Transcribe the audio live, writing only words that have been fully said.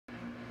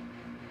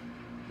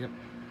Yep,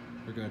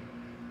 we're good.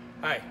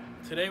 Hi,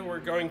 today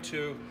we're going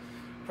to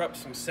prep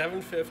some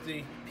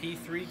 750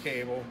 P3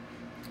 cable,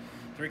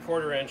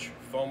 3/4 inch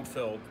foam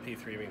filled.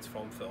 P3 means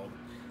foam filled.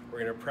 We're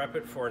going to prep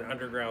it for an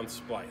underground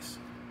splice.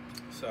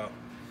 So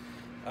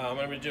I'm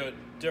going to do it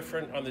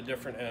different on the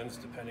different ends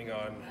depending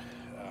on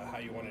how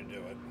you want to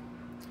do it.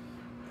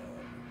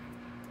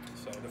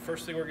 So the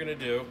first thing we're going to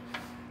do,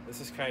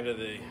 this is kind of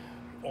the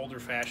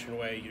older fashioned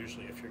way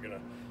usually if you're going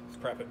to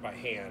prep it by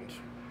hand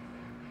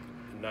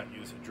and not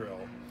use a drill.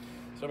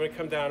 So I'm going to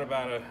come down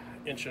about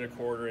 1.25 inches,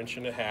 1.5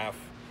 inches,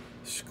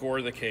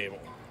 score the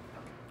cable.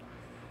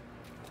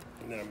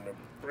 And then I'm going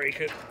to break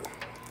it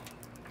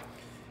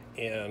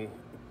and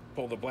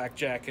pull the black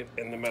jacket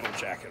and the metal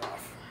jacket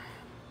off.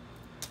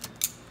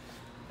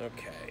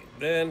 Okay,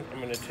 then I'm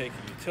going to take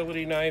a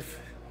utility knife,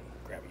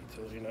 grab a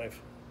utility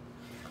knife,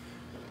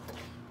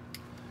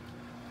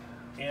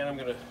 and I'm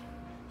going to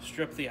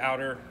strip the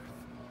outer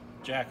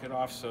jacket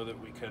off so that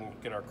we can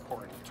get our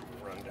coring tool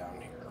run down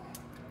here.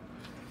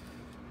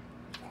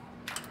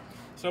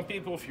 Some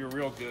people, if you're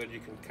real good, you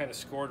can kind of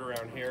score it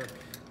around here,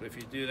 but if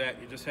you do that,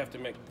 you just have to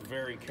make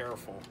very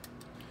careful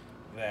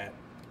that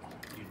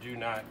you do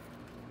not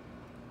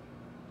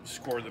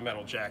score the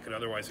metal jacket,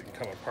 otherwise it can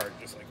come apart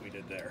just like we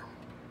did there.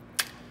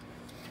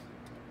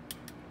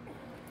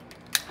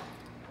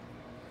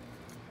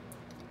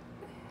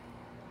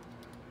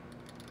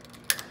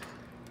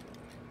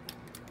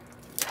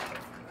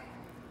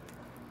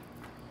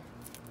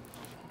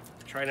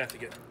 Try not to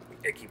get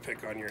icky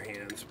pick on your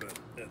hands, but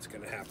that's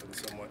going to happen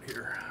somewhat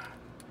here.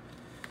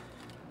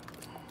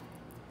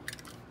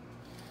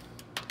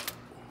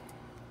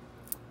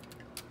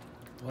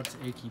 What's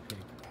achy pick?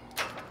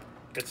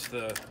 It's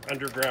the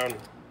underground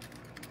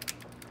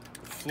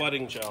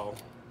flooding gel,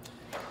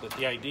 but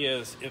the idea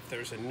is if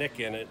there's a nick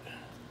in it,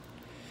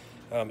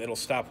 it'll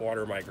stop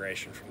water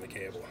migration from the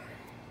cable.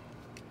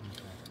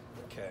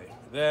 Okay,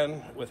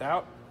 then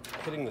without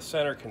hitting the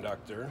center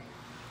conductor,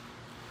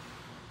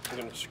 I'm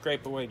going to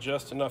scrape away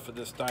just enough of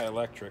this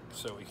dielectric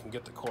so we can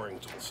get the coring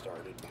tool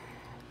started.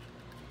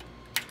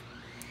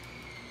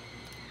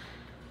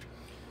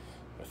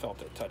 I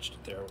felt I touched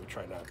it there, we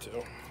try not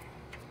to.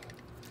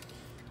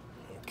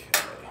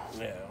 Okay,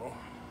 now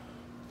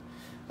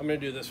I'm going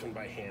to do this one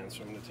by hand,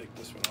 so I'm going to take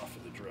this one off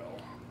of the drill.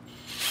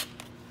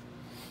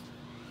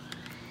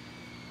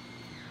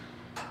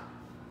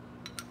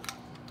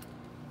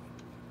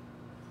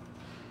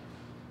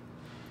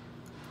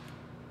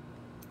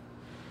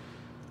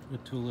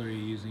 What tool are you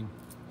using?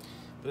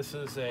 This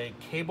is a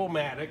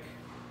Cable-matic.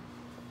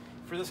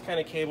 For this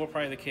kind of cable,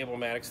 probably the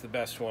Cable-matic's the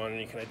best one,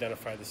 and you can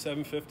identify the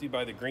 750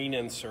 by the green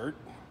insert,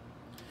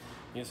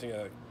 using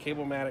a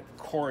Cable-matic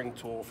coring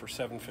tool for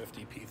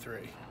 750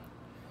 P3.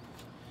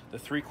 The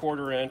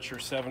 3/4 inch or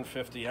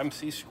 750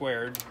 MC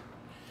squared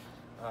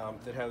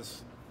that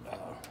has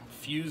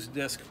fused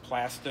disc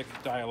plastic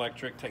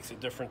dielectric, takes a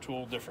different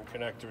tool, different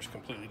connectors,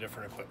 completely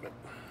different equipment.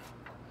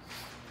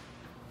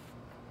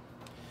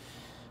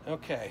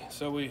 Okay,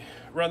 so we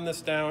run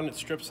this down, it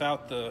strips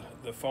out the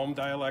foam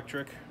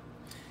dielectric,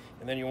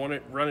 and then you want to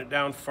run it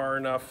down far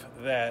enough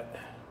that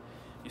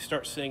you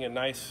start seeing a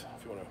nice,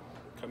 if you want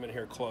to come in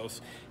here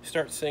close, you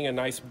start seeing a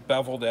nice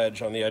beveled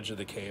edge on the edge of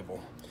the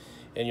cable,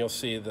 and you'll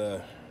see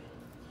the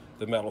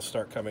metal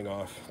start coming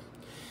off.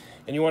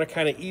 And you want to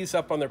kind of ease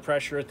up on the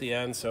pressure at the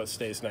end so it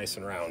stays nice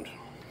and round.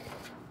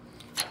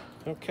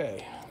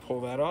 Okay,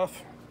 pull that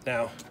off.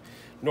 Now,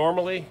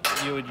 normally,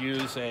 you would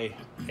use a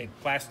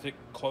plastic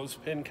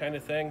clothespin kind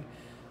of thing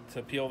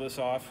to peel this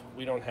off.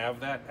 We don't have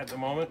that at the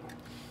moment,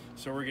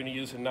 so we're going to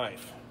use a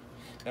knife.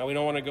 Now, we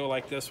don't want to go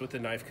like this with the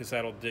knife because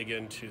that'll dig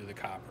into the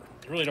copper.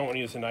 You really don't want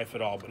to use a knife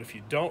at all, but if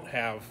you don't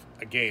have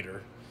a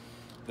gator,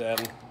 then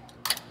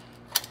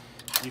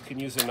you can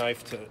use a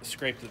knife to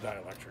scrape the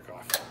dielectric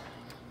off.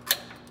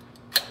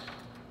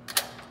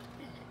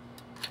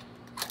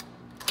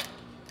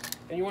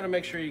 And you want to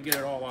make sure you get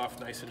it all off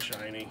nice and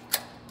shiny,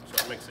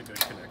 so it makes a good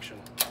connection.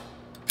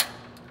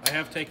 I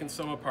have taken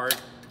some apart,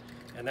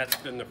 and it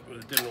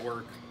didn't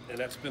work, and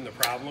that's been the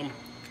problem,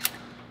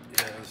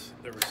 is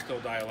there was still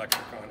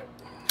dielectric on it.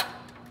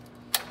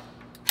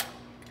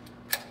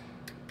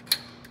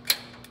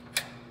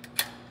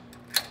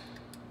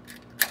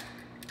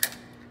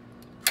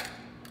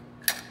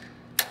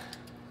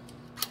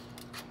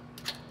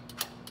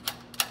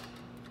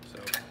 So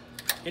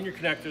in your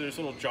connector, there's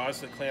little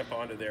jaws that clamp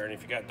onto there, and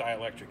if you got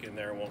dielectric in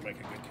there, it won't make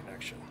a good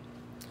connection.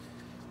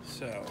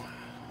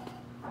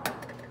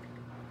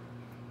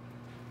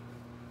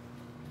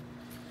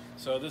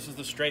 So this is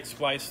the straight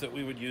splice that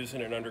we would use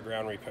in an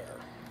underground repair.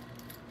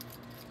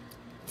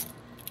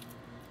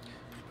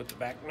 Put the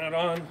back nut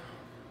on.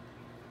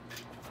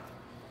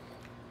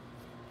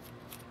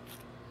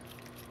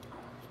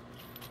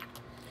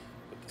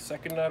 Put the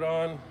second nut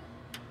on.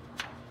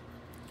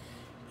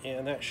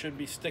 And that should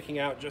be sticking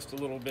out just a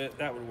little bit.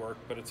 That would work,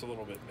 but it's a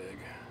little bit big.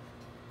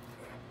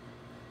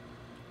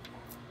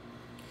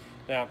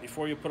 Now,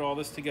 before you put all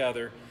this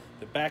together,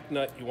 the back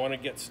nut, you want to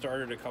get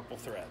started a couple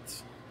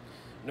threads.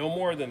 No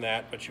more than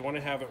that, but you want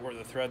to have it where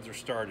the threads are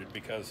started,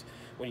 because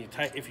when you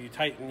if you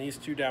tighten these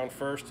two down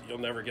first, you'll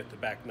never get the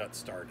back nut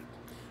started.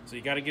 So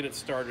you got to get it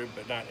started,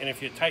 but not, and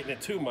if you tighten it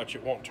too much,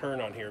 it won't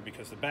turn on here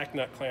because the back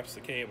nut clamps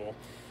the cable,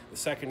 the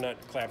second nut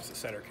clamps the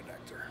center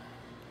connector.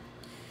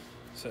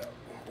 So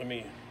let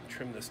me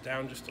trim this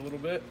down just a little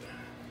bit.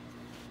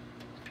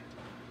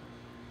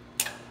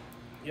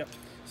 Yep,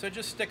 so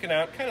just sticking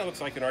out, kind of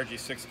looks like an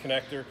RG6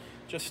 connector,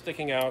 just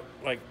sticking out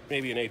like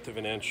maybe 1/8 of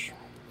an inch.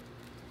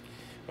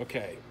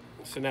 Okay,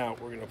 so now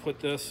we're going to put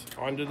this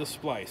onto the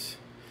splice.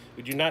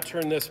 We do not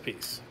turn this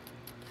piece,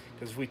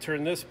 because if we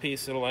turn this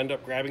piece, it'll end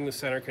up grabbing the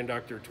center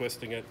conductor,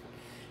 twisting it,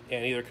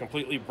 and either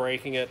completely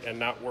breaking it and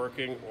not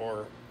working,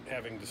 or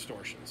having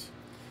distortions.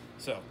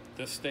 So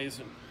this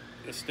stays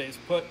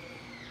put,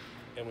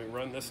 and we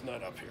run this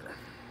nut up here.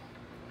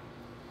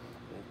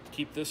 We'll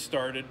keep this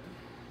started.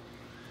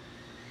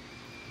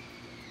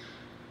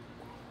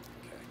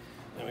 Okay.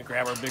 Then we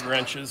grab our big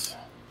wrenches.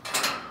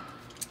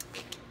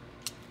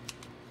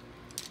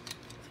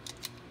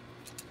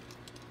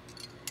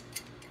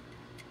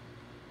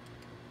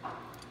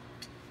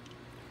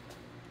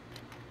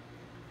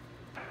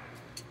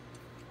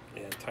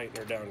 And tighten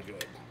her down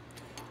good.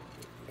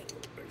 A little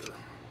bigger.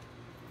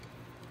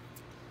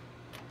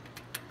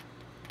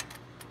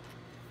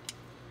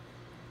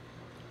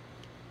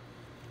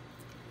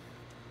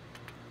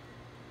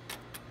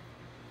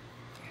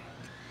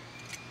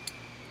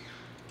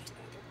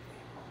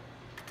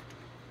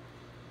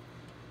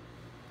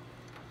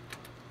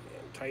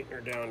 And tighten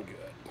her down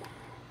good.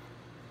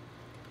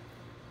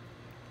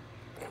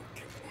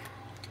 Okay.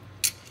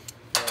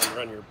 And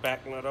run your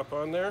back nut up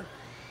on there.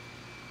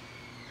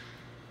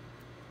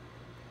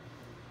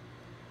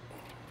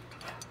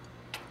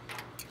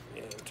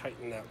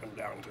 Tighten that one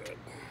down good.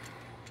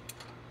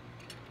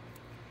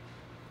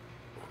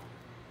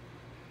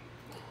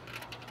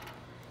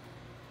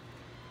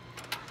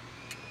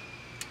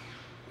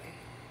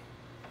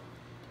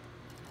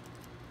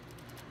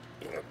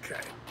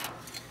 Okay.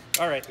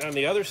 All right, now on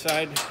the other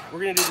side, we're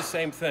going to do the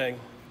same thing,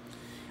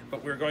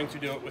 but we're going to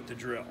do it with the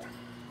drill.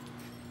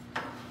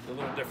 A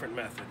little different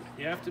method.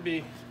 You have to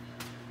be...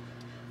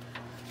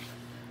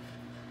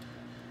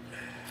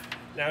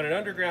 Now in an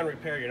underground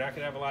repair, you're not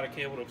going to have a lot of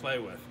cable to play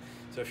with.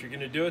 So if you're going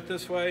to do it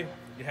this way,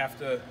 you have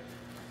to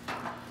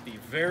be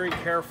very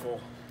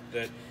careful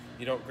that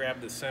you don't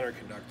grab the center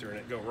conductor and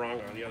it go wrong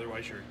on you.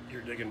 Otherwise,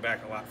 you're digging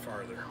back a lot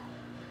farther.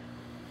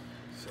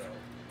 So.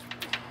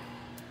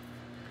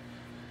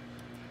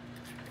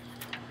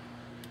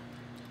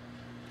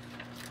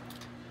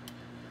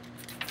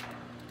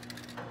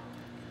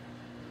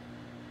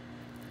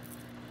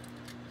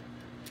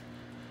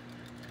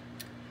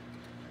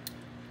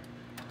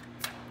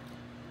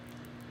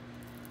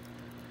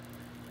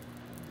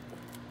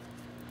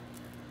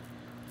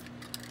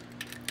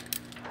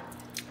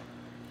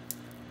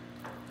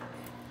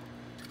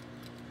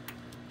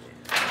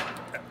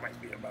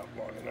 About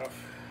long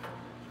enough.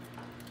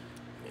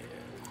 And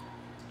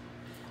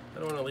I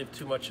don't want to leave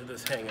too much of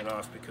this hanging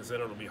off, because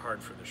then it'll be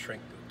hard for the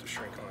shrink boot to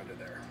shrink onto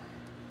there.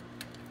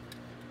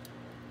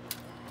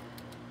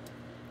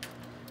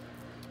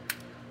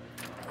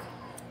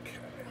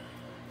 Okay.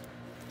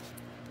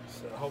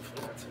 So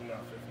hopefully that's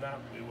enough. If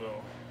not, we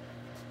will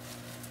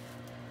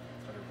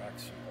put her back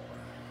some more.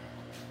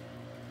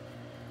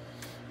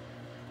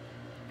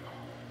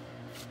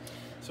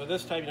 So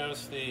this time, you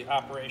notice the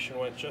operation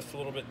went just a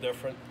little bit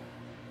different.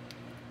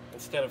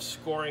 Instead of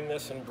scoring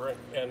this and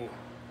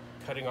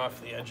cutting off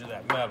the edge of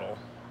that metal,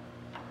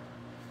 I'm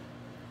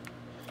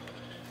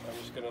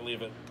just going to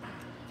leave it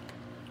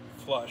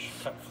flush,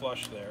 cut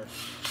flush there.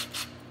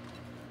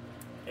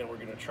 And we're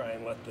going to try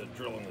and let the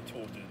drill and the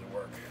tool do the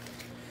work.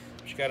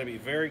 But you got to be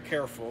very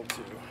careful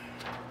to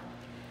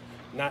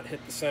not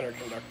hit the center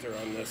conductor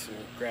on this and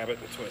grab it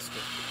and twist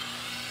it.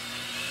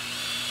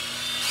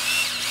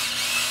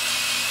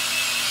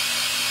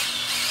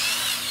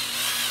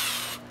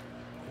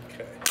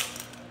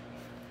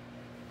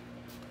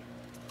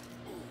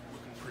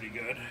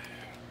 Good.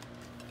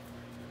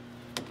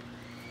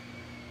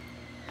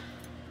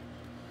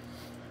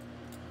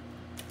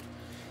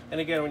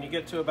 And again, when you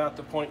get to about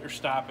the point you're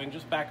stopping,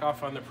 just back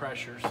off on the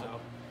pressure so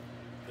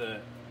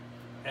the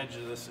edge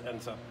of this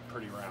ends up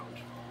pretty round.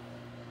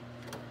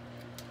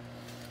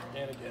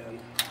 And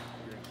again,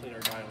 we're going to clean our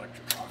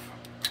dielectric off.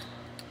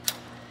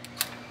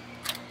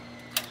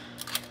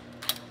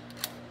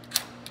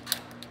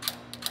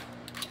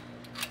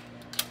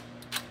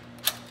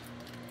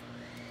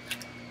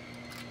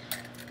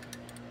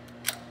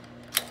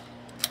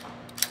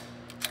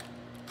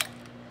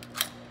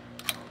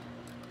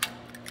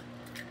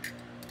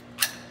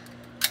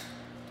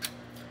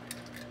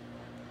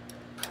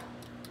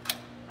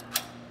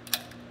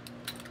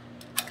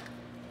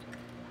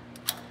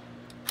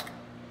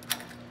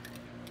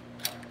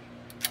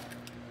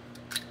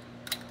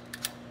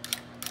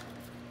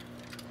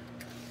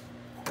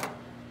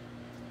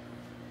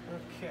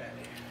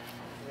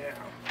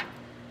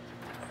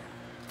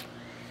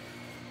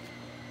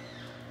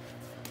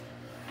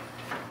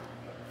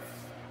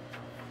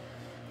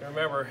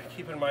 remember,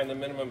 keep in mind the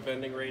minimum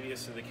bending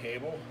radius of the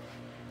cable.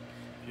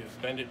 If you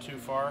bend it too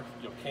far,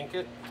 you'll kink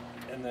it,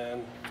 and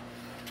then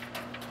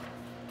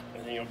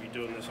you'll be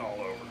doing this all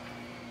over.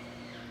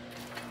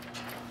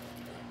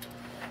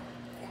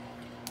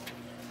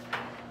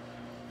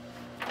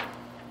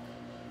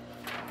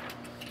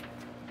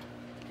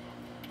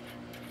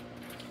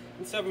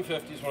 And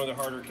 750 is one of the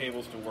harder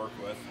cables to work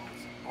with.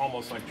 It's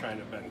almost like trying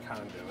to bend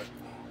conduit.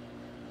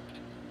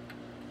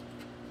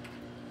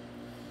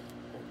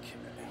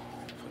 Okay,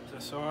 put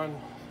this on.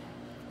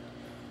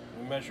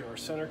 We measure our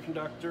center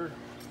conductor,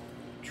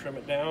 trim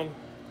it down.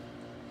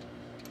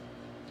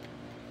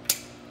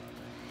 Okay.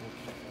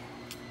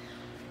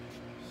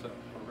 So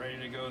we're ready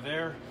to go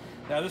there.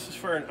 Now this is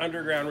for an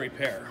underground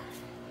repair.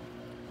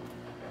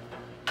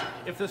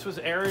 If this was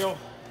aerial,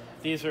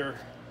 these are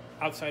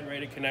outside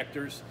rated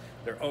connectors.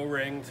 They're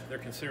O-ringed, they're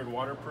considered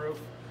waterproof,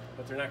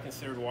 but they're not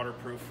considered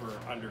waterproof for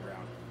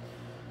underground.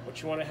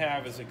 What you want to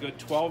have is a good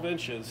 12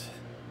 inches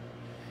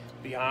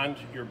beyond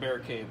your bare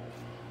cable.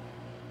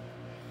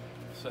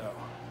 So,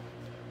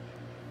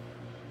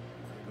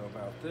 go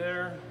about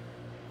there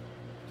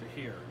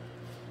to here.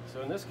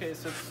 So in this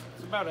case,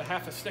 it's about a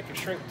half a stick of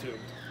shrink tube.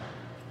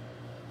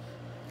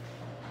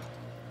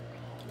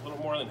 A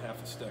little more than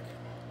half a stick.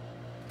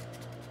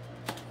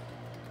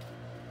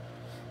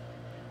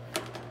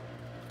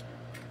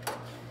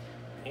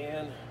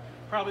 And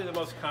probably the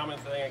most common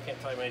thing, I can't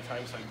tell you how many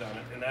times I've done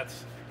it, and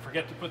that's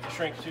forget to put the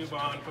shrink tube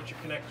on, put your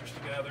connectors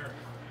together,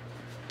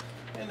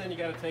 and then you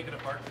got to take it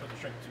apart and put the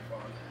shrink tube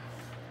on.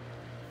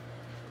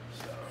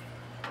 So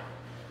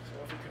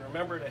if you can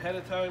remember it ahead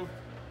of time,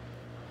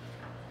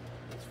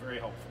 it's very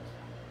helpful.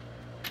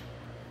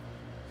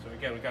 So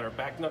again, we got our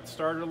back nut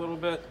started a little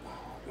bit,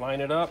 line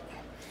it up.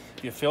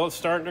 If you feel it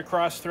starting to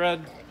cross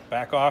thread,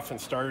 back off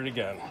and start it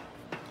again.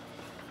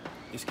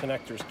 These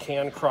connectors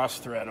can cross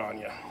thread on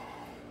you.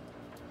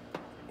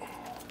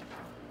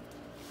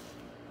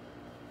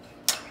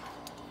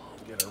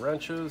 Get our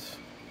wrenches.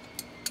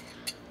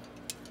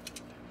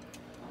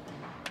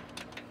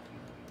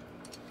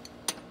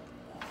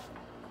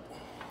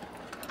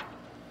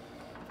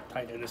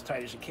 Tighten it as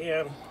tight as you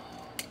can.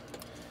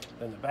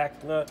 Then the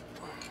back nut.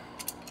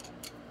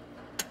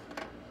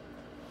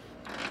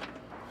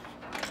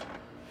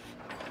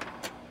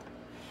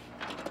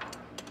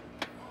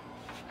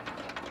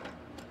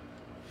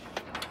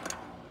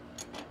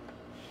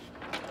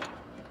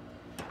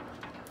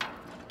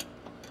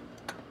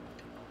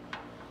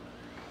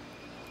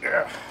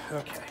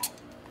 Okay,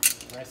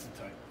 nice and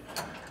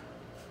tight.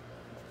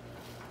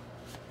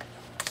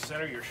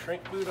 Center your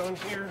shrink boot on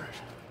here.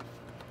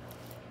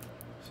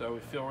 So we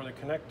feel where the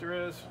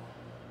connector is.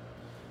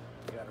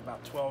 We got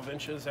about 12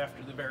 inches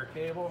after the bare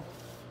cable.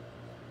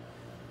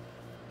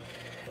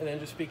 And then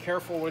just be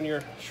careful when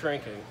you're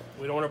shrinking.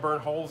 We don't want to burn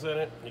holes in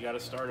it. You got to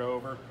start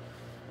over.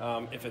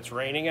 If it's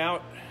raining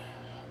out,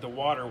 the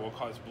water will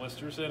cause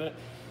blisters in it.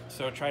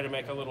 So try to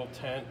make a little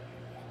tent,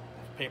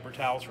 paper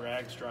towels,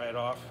 rags, dry it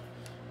off.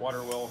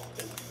 Water will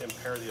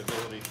impair the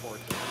ability for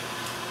it to.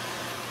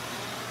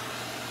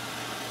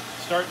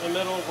 Start in the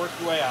middle, work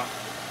your way out.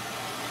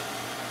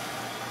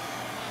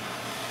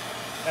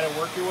 Kind of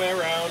work your way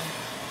around.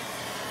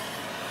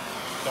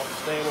 Don't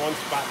stay in one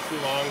spot too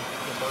long.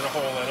 You'll burn a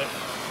hole in it.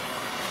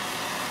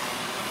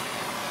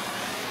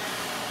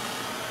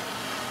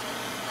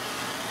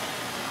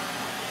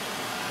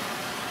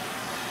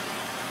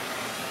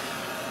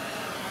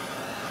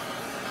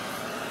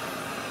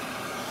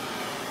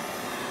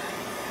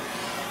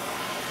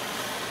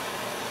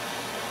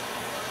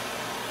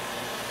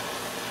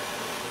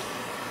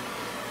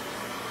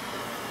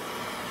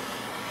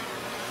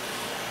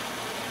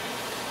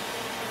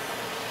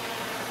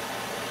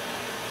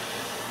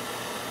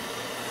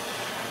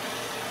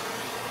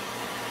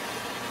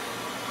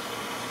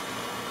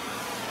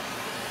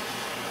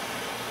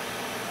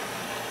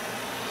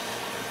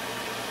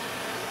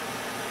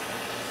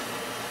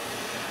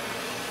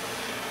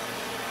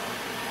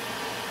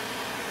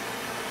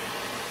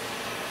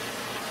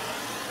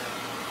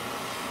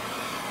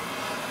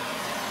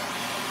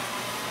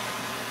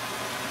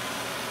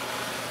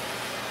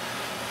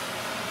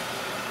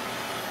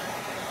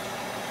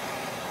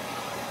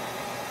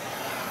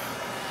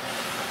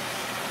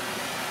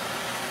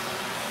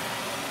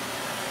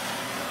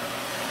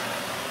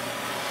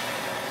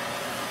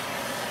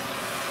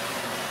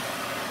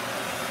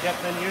 Yep,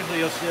 then usually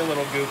you'll see a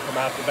little goo come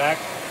out the back.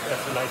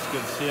 That's a nice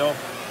good seal.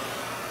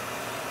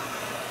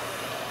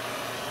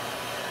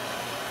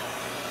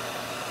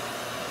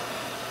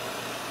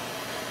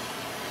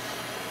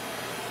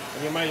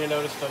 And you might have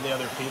noticed on the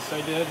other piece I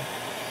did,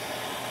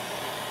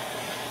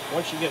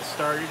 once you get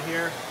started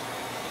here,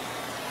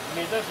 I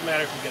mean, it doesn't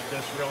matter if you get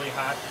this really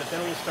hot, but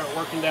then when you start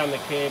working down the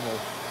cable,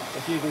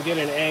 if you can get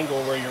an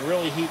angle where you're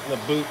really heating the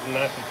boot and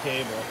not the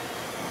cable,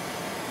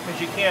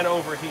 because you can't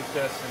overheat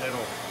this and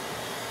it'll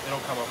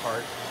come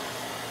apart.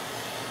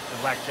 The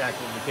blackjack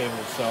of the cable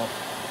itself.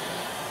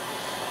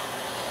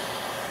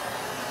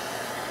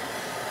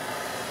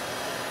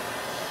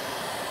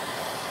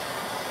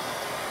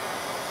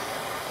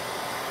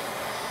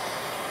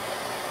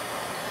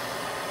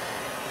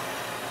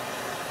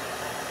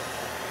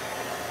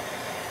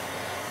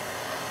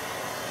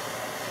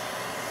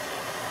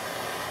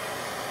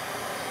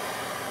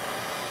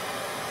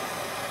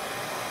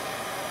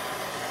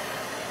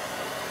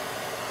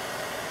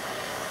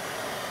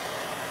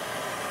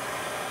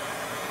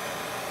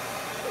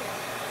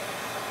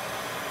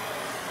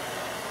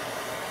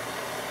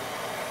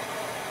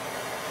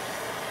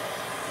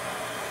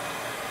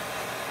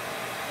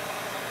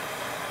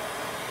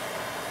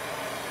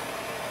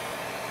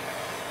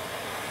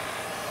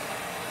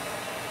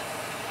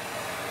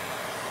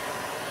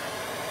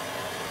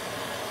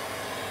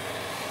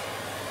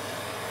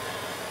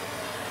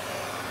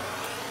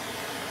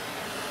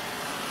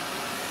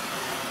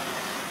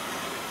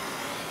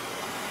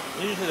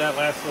 Usually that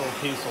last little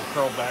piece will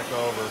curl back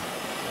over.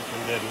 This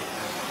one didn't.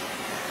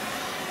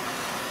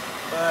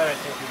 But I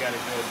think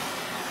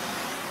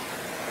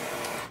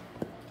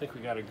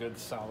we got a good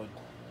solid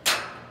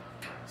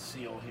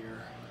seal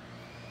here.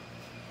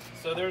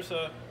 So there's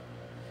a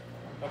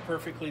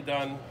perfectly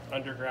done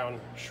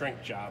underground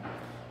shrink job.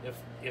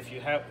 If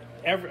you have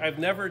I've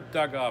never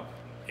dug up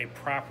a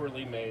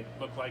properly made,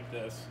 look like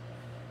this,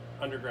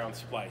 underground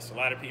splice. A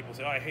lot of people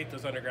say, oh, I hate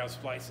those underground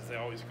splices, they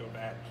always go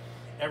bad.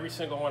 Every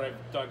single one I've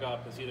dug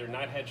up has either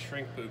not had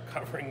shrink boot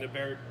covering the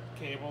bare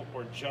cable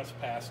or just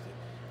past it.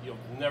 You'll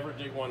never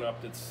dig one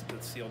up that's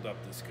sealed up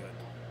this good.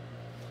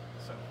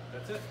 So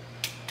that's it.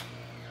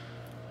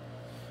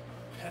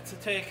 That's a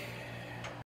take.